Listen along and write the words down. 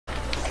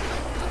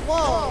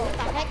Whoa, what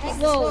the heck is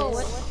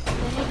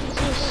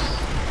this?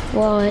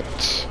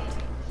 What?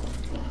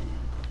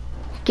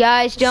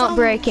 Guys, don't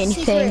break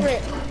anything.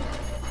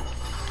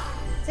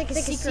 It's like a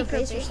secret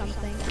base or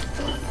something.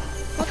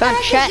 I found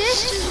a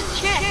chest.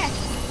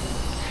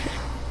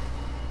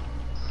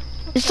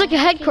 It's like a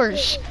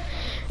headquarters.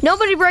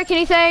 Nobody break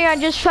anything. I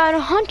just found a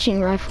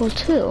hunting rifle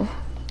too.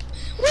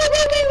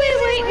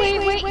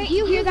 Wait. Do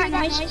you hear that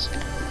noise?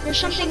 There's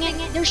something in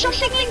here. There's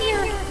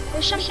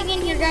something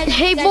in here, guys.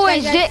 Hey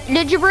boys,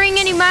 did you bring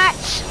any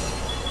mats?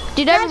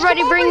 Did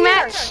everybody bring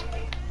mats?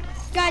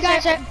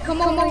 Guys,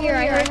 come over here.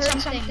 I heard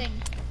something.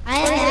 I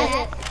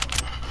have it.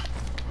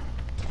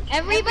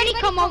 Everybody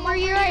come over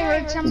here. I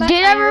heard somebody.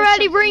 Did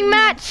everybody bring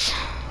mats?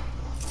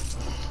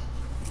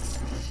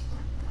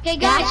 Okay,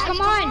 guys,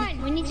 come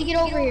on. We need to get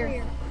over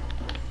here.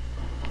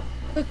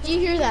 Look, do you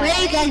hear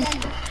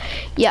that?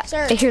 Yeah,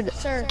 Sir, I hear that.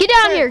 sir, Get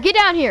down sir. here, get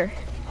down here.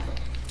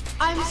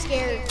 I'm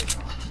scared.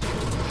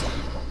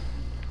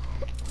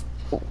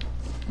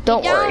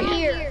 Don't Down worry.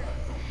 here.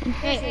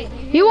 Hey,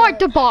 You aren't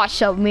the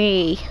boss of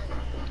me.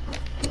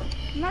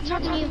 I'm not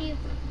talking to you.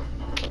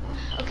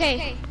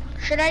 Okay.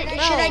 Should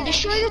I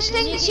destroy this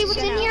thing and see what's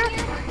in here?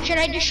 Should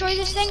I destroy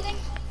this thing?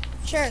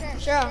 Sure,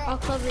 I'll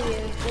cover you.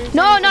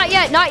 No, not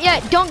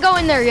yet. Don't go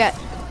in there yet.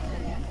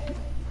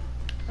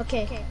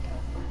 Okay.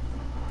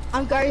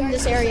 I'm guarding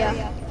this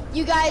area.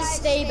 You guys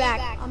stay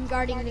back. I'm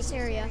guarding this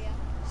area.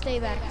 Stay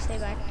back.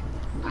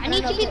 I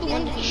need to be the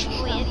one to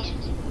destroy it.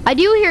 I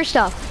do hear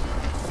stuff.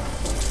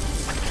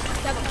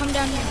 Yeah, but come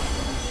down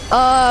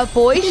here.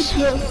 Boys?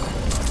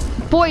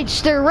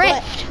 Boys, they're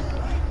rift.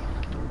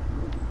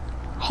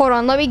 Hold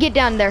on, let me get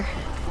down there.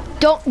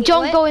 Don't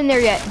go in there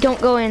yet. Don't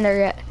go in there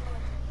yet.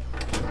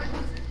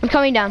 I'm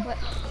coming down.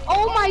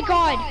 Oh my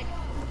god!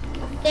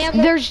 They have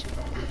There's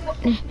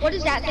what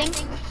is that thing?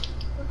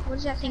 What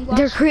is that thing, boss?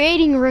 They're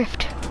creating a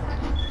rift.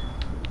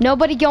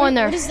 Nobody go in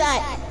there. What is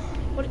that?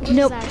 What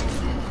Nope. is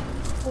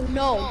that? Oh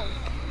no.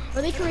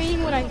 Are they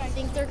creating what I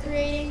think they're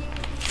creating?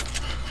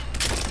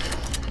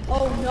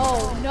 Oh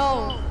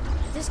no.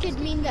 This could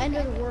mean the end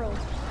of the world.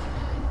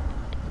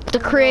 They're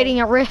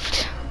creating a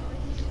rift.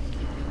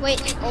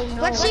 Wait, Oh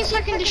no. let's see if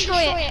I can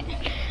destroy it.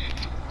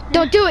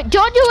 Don't do it.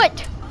 Don't do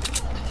it.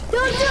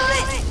 Don't do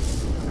it!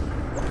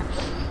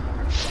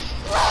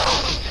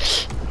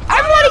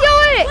 Everybody go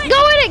in it.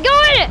 Go in it. Go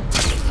in it.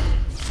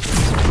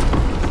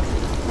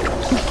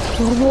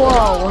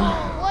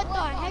 Whoa. What the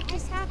heck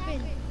just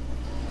happened?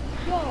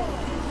 Yo.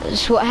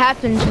 This is what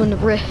happens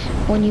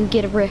when you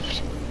get a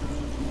rift.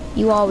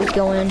 You always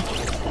go in.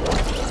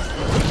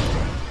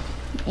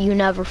 You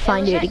never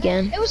find it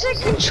again. It was like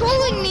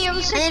controlling me. It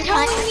was like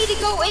telling me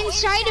to go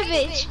inside of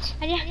it.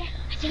 I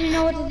didn't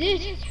know what to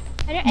do.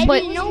 I But-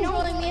 didn't know.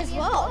 Controlling me as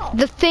well.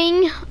 The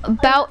thing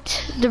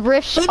about the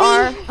rifts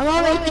are I'm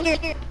all right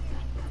here.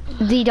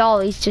 the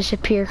dollies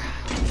disappear.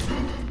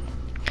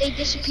 They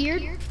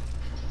disappeared.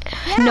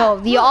 No,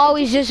 they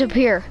always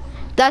disappear.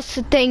 That's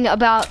the thing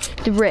about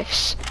the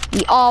rifts.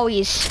 They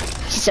always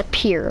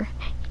disappear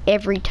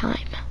every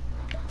time.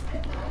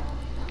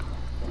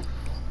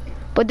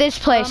 But this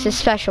place is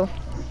special.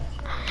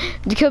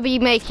 They could be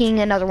making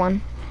another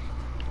one.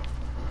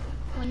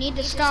 We need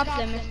to stop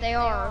them if they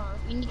are.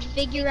 We need to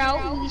figure out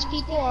who these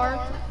people are,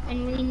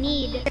 and we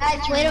need to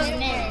wait over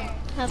there.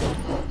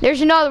 There's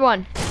another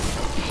one.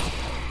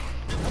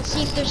 Let's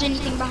see if there's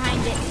anything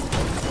behind it.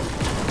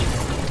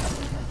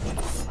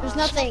 There's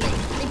nothing.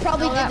 They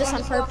probably did this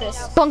on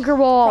purpose. Bunker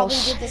Probably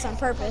walls. did this on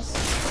purpose.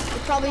 They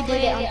probably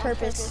did it on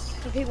purpose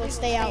for people to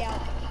stay out.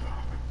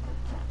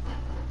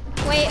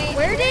 Wait,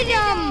 where'd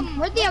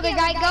the other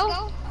guy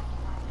go?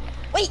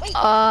 Wait,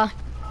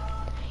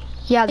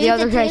 Yeah, the Is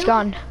other it guy's two?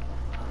 gone.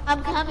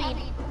 I'm coming.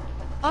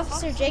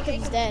 Officer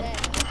Jacob's dead.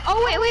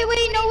 Oh wait,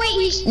 no wait,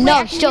 he's No, wait,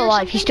 I he's can still hear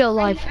alive. He's something. still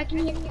alive. I can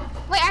hear.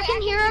 Wait, I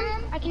can hear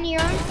him.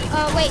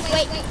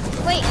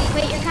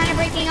 Wait. You're kind of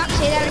breaking up.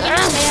 Say that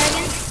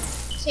again.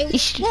 Say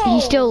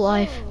He's still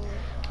alive.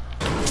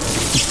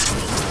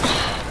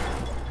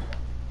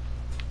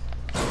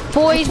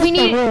 Boys, we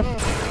need.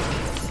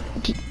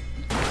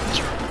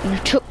 You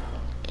took.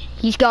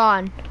 He's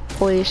gone,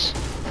 boys.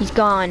 He's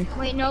gone.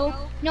 Wait, no.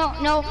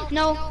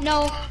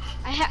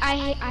 I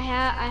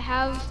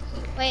have.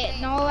 Wait,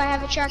 no. I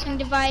have a tracking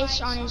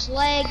device on his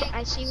leg.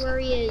 I see where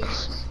he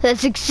is.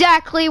 That's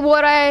exactly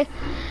what I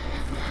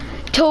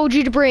told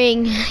you to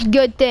bring.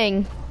 Good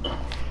thing.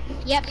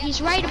 Yep,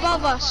 he's right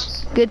above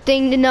us. Good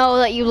thing to know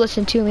that you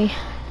listened to me.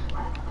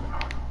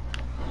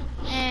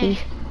 And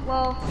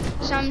well,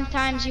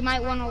 sometimes you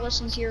might want to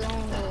listen to your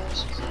own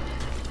rules.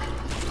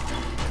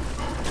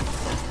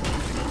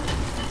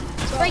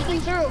 It's breaking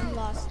through.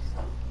 Lost.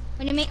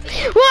 What do you mean?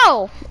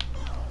 Whoa!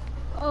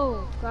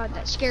 Oh god,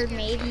 that scared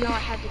me, even though I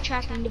have the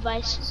tracking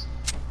device.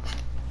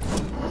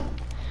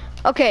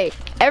 Okay,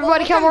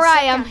 everybody we're come kinda where I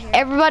stuck am. down here.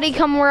 Everybody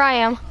come where I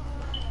am.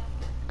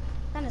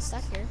 Kind of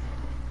stuck here.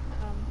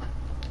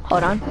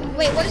 Hold on.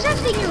 Wait, what is that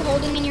thing you're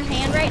holding in your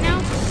hand right now?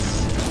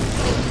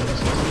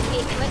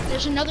 Wait,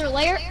 there's another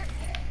layer?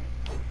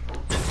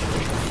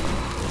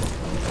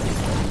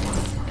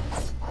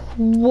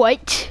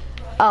 What?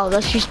 Oh,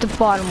 that's just the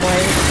bottom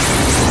layer.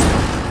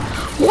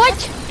 What?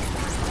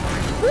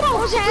 What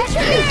was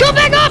that? Go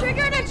back up! We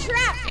triggered a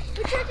trap.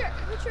 We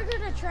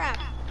triggered a trap.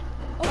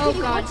 Okay, Oh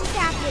God. what just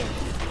happened?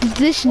 Did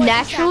this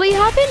naturally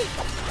happen?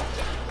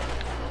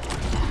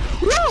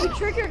 No, we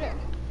triggered it.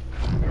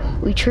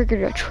 We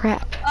triggered a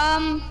trap.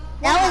 That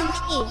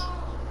was me.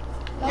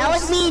 That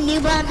was me,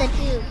 noob on the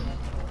tube.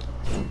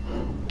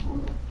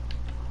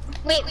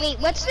 Wait,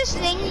 what's this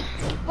thing?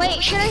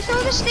 Wait, should I throw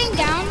this thing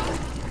down?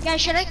 Yeah,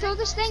 should I throw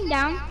this thing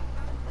down?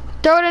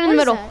 Throw it in the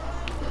middle.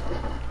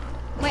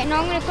 Wait, no,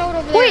 I'm gonna throw it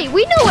over there. Wait,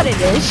 we know what it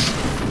is.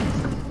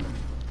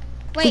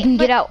 Wait, We can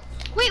but- get out.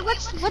 Wait,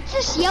 what's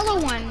this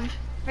yellow one?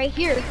 Right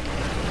here.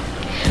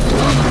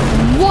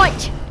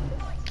 What?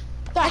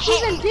 That's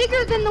even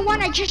bigger than the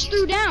one I just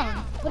threw down.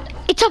 What the-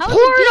 It's a How is it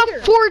part bigger?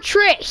 of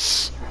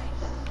fortress.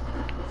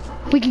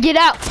 We can get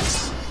out.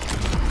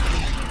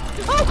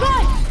 Oh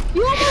God!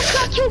 You almost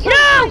got killed by No! a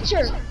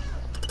monster.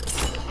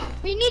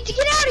 We need to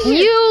get out of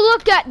here. You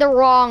looked at the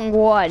wrong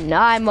one.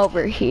 I'm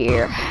over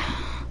here.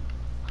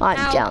 I'm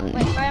Ow, down.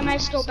 wait, why am I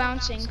still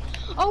bouncing?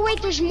 Oh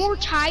wait, there's more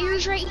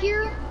tires right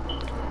here.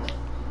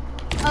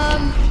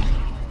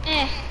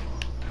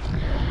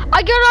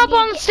 I got up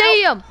on the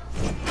stadium.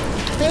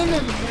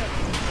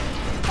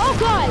 Oh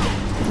God.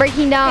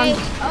 Breaking down. Okay,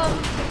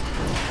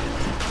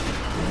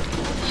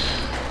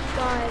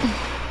 God.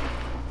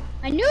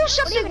 I knew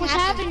something was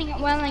happening at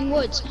Welling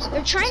Woods.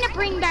 They're trying to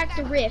bring back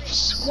the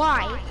rifts.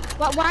 Why?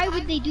 Why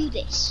would they do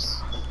this?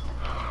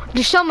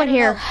 There's someone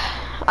here.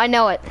 I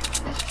know it.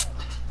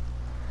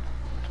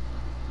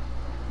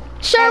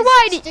 Sir, Guys,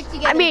 why do stick I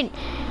together. mean,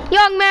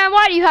 young man,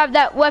 why do you have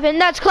that weapon?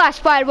 That's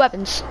classified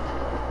weapons.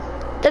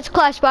 That's a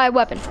classified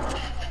weapon.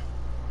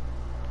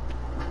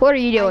 What are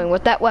you doing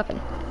with that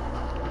weapon?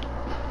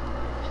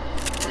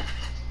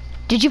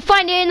 Did you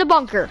find it in the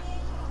bunker?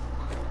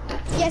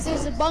 Yes, it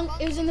was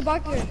It was in the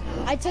bunker.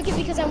 I took it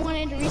because I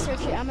wanted to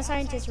research it. I'm a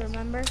scientist,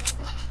 remember?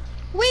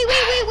 Wait.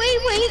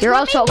 You're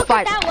Let me also a look at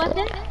fighter. that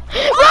weapon.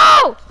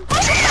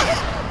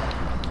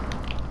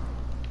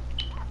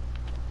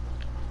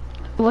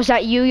 No! Was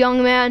that you,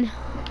 young man?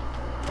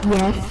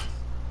 Yes.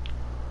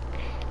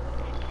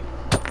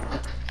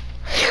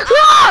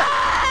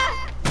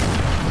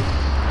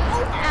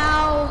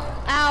 Ow.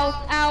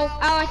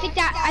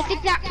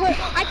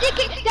 I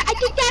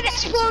think that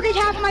exploded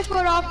half my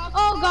foot off.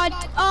 Oh God.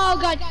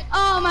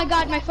 Oh my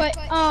God, my foot.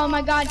 Oh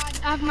my God,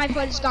 half my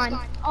foot is gone.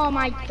 Oh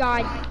my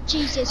God,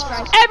 Jesus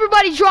Christ.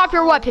 Everybody drop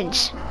your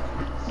weapons.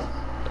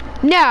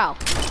 Now.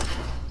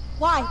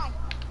 Why?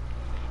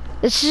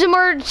 This is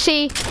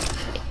emergency.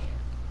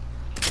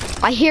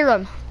 I hear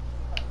him.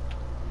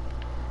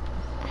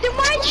 Then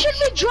why should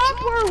we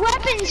drop our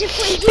weapons if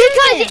we hear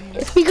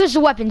them? Because the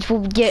weapons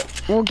will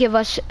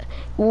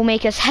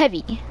make us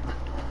heavy.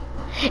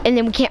 And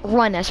then we can't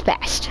run as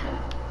fast.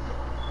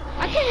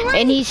 I can run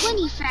And he's-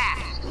 plenty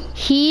fast.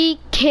 He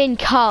can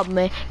come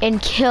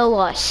and kill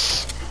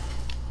us.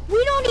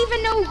 We don't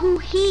even know who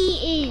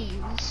he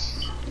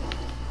is.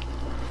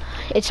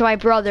 It's my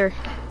brother.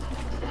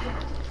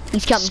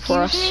 He's coming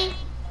for us. Excuse me?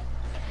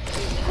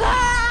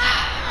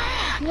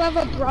 You have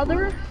a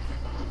brother?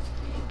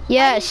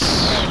 Yes.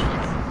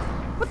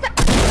 What the?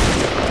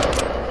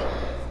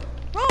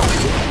 Bro,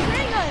 he's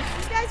betraying us.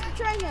 This guy's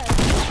betraying us.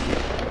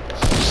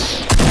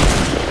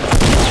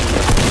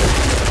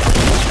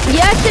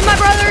 Yes, and my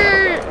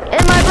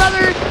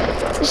brother,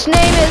 his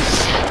name is,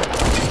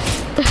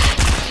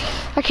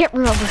 I can't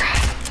remember.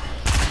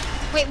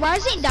 Wait, why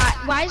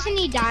isn't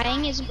he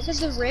dying? Is it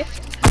because of the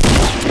rift?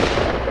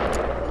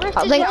 Rift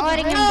I is think, not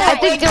letting him I die.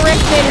 think the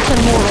rift made us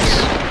immortals.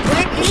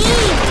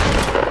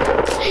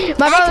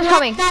 My brother's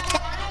coming.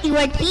 You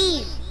are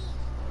deep.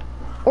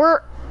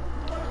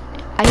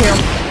 I hear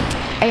him.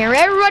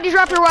 Everybody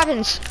drop your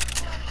weapons.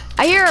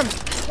 I hear him.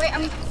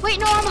 Wait,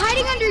 no, I'm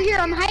hiding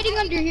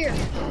under here.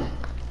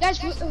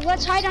 Guys,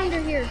 let's hide under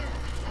here.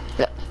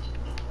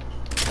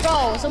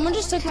 Bro, someone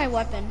just took my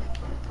weapon.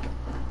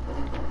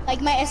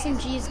 Like my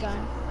SMG is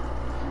gone.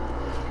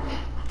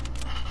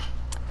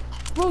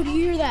 Bro, do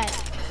you hear that?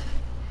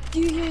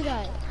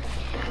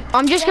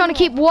 I'm just gonna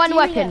keep one Do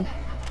you hear weapon. that?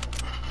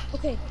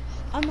 Okay,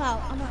 I'm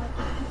out.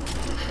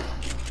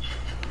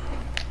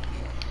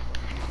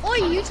 Oh,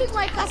 you took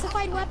my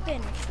classified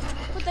weapon.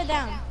 Put that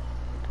down.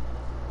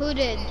 Who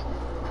did?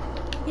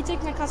 You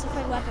took my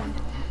classified weapon.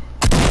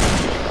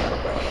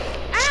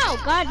 Ow!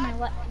 God,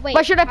 wait.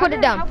 Why should I put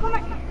it down? How come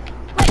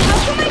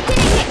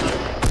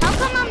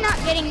I'm not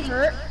getting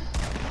hurt?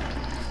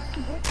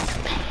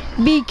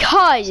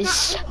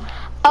 Because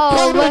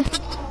of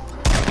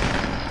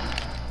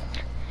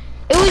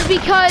it was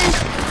because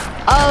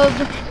of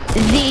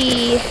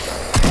the.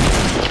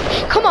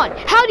 Come on,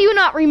 how do you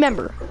not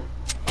remember?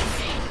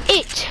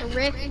 It. The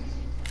rift?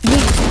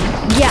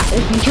 Yeah,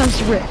 it becomes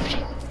the rift.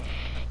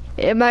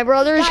 My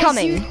brother is Guys,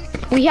 coming.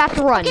 We have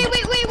to run. Okay, wait.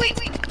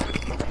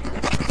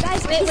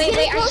 Guys, Wait, he's wait, getting I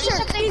see closer.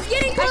 something. He's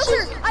getting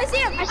closer. I see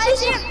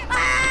him.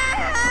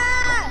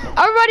 Ah!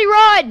 Everybody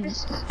run!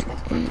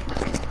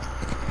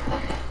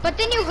 But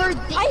then you heard.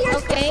 I hear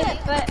Okay,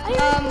 footsteps. but I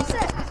hear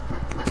footsteps.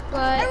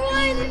 but you,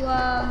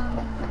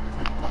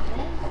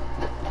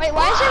 wait,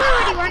 why is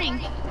everybody running?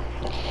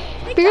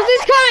 Because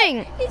he's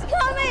coming! He's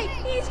coming!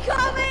 He's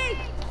coming!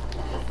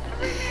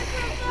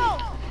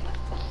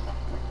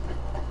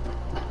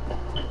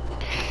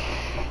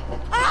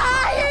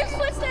 Ah, I hear his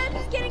footsteps!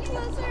 He's getting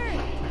closer!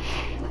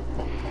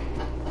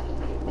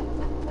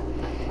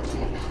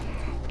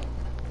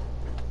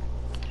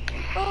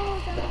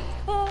 Oh, God.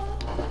 Oh.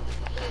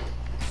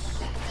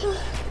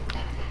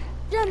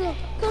 General,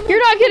 come You're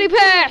not getting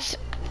past!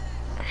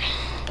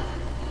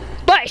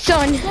 Bye,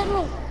 son!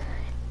 General.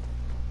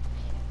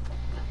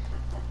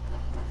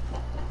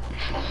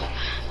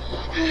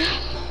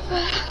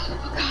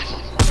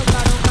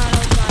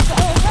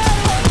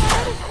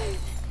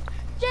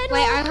 General,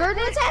 Wait, I heard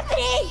what's it.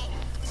 happening?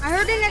 I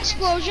heard an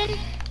explosion.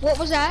 What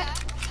was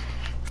that?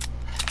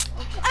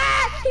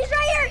 Ah, he's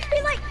right here.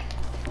 He's like,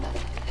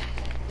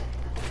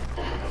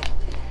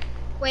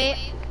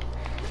 Wait.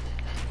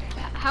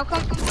 How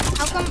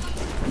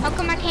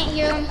come I can't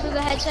hear him through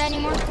the headset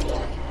anymore?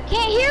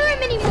 Can't hear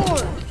him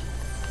anymore.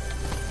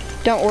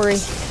 Don't worry.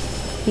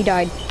 He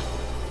died.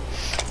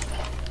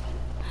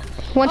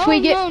 Once we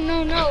get...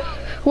 No.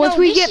 Once No,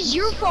 we this get... is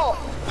your fault.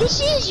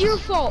 This is your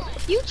fault.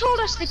 You told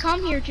us to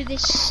come here to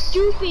this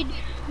stupid,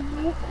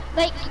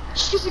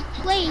 stupid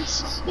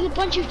place with a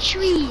bunch of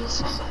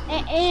trees,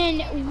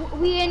 and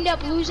we end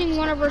up losing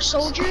one of our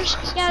soldiers.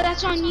 Yeah,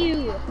 that's on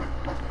you.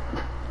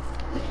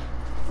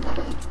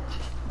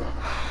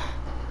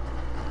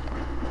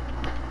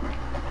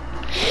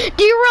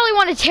 Do you really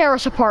want to tear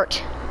us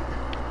apart?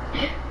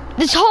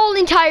 This whole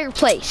entire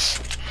place.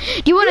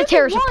 Do you want to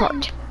tear us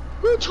apart?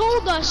 Who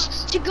told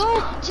us to go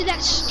to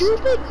that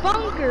stupid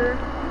bunker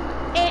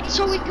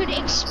so we could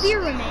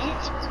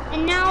experiment,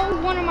 and now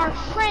one of our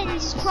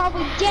friends is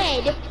probably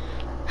dead.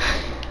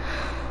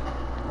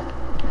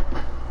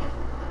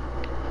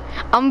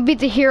 I'm gonna be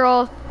the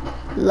hero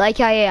like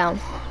I am,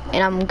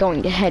 and I'm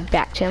going to head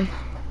back to him.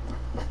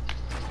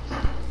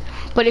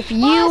 But if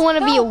you want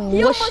to be a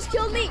he wuss... almost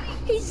killed me.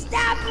 He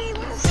stabbed me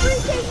with a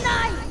freaking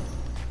knife.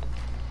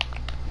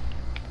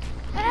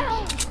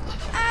 Ow.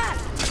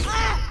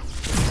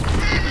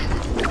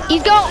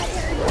 He's going...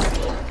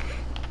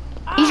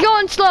 He's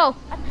going slow.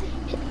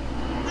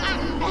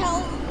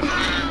 Help.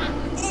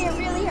 It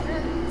really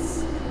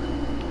hurts.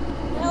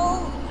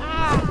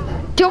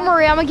 Help. Don't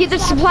worry, I'm gonna get the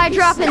supply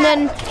drop, and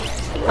then...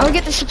 I'm gonna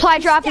get the supply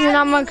drop, and then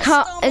I'm gonna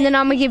come, and then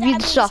I'm gonna give you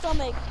the stuff. I'm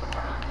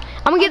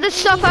gonna get this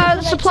stuff out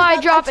of the supply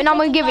drop, and I'm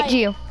gonna give it to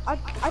you. I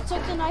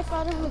took the knife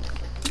out of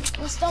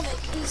his stomach.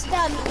 He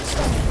stabbed me in the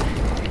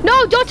stomach.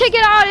 No, don't take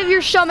it out of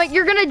your stomach.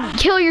 You're gonna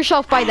kill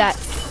yourself by that.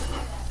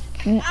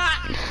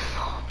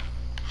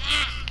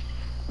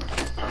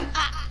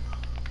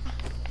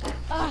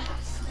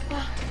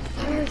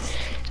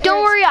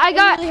 Don't worry, I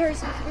got... It really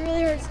hurts. It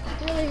really hurts.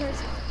 It really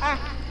hurts.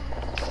 Ah.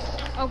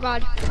 Oh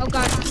god.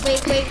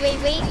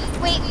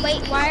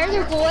 Wait. Why are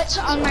there bullets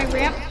on my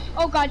ramp?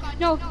 Oh god,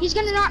 no, he's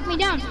gonna knock me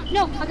down.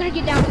 No, I gotta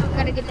get down.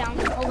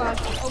 Oh god,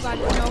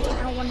 no,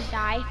 I don't want to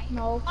die.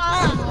 No,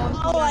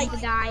 Oh my to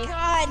die.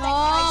 God, No.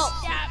 that guy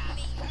stabbed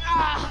me.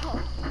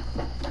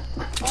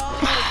 Oh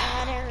my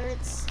God, it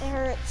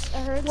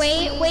hurts.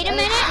 Wait a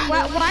minute.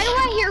 Why do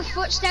I hear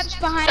footsteps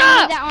behind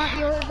me that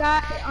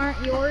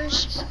aren't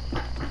yours?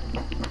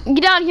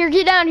 Get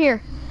down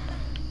here.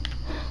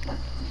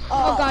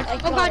 Oh god,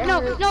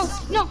 no.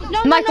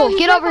 Michael, he's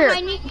get right over here.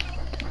 behind me.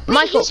 Wait,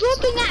 Michael. he's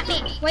looking at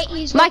me. Wait,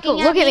 he's Michael,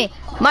 looking look at me. me.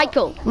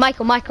 Michael.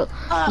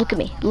 Look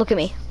at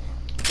me.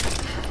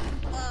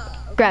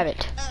 Grab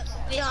it.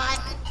 Wait, I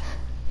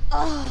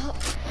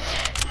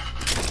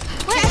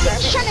think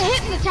he's trying to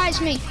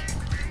hypnotize me.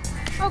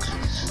 Okay.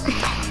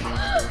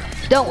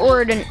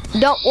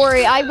 Don't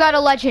worry, I've got a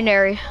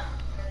legendary.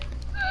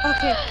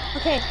 Okay.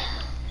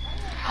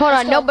 Hold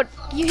on, no, but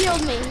You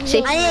healed me.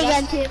 See? I need a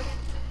gun too.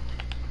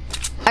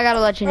 I got a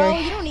Bro, legendary.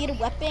 you don't need a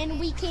weapon.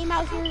 We came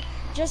out here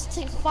just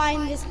to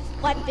find this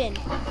weapon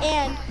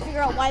and figure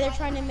out why they're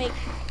trying to make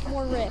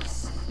more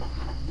rifts.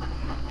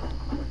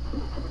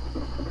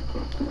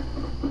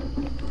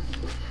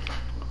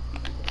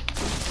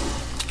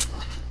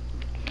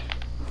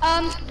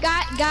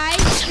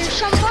 Guys, there's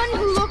someone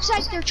who looks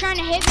like they're trying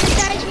to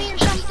hypnotize me or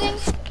something.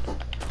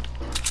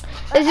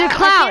 Is it a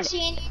cloud?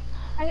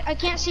 I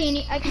can't see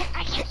anything.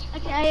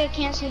 I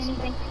can't see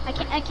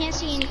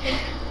anything.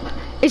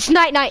 It's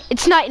night.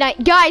 It's night.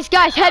 Guys,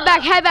 head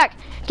back.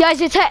 Guys,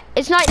 it's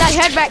night.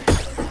 Head back.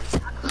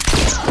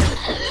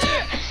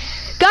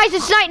 Guys,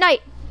 it's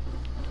night.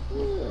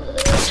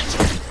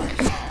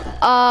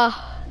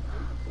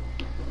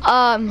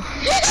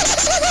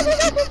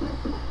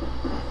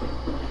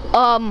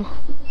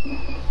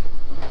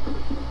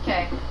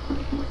 Okay.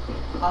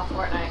 Off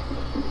Fortnite.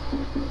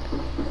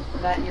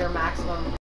 That your maximum.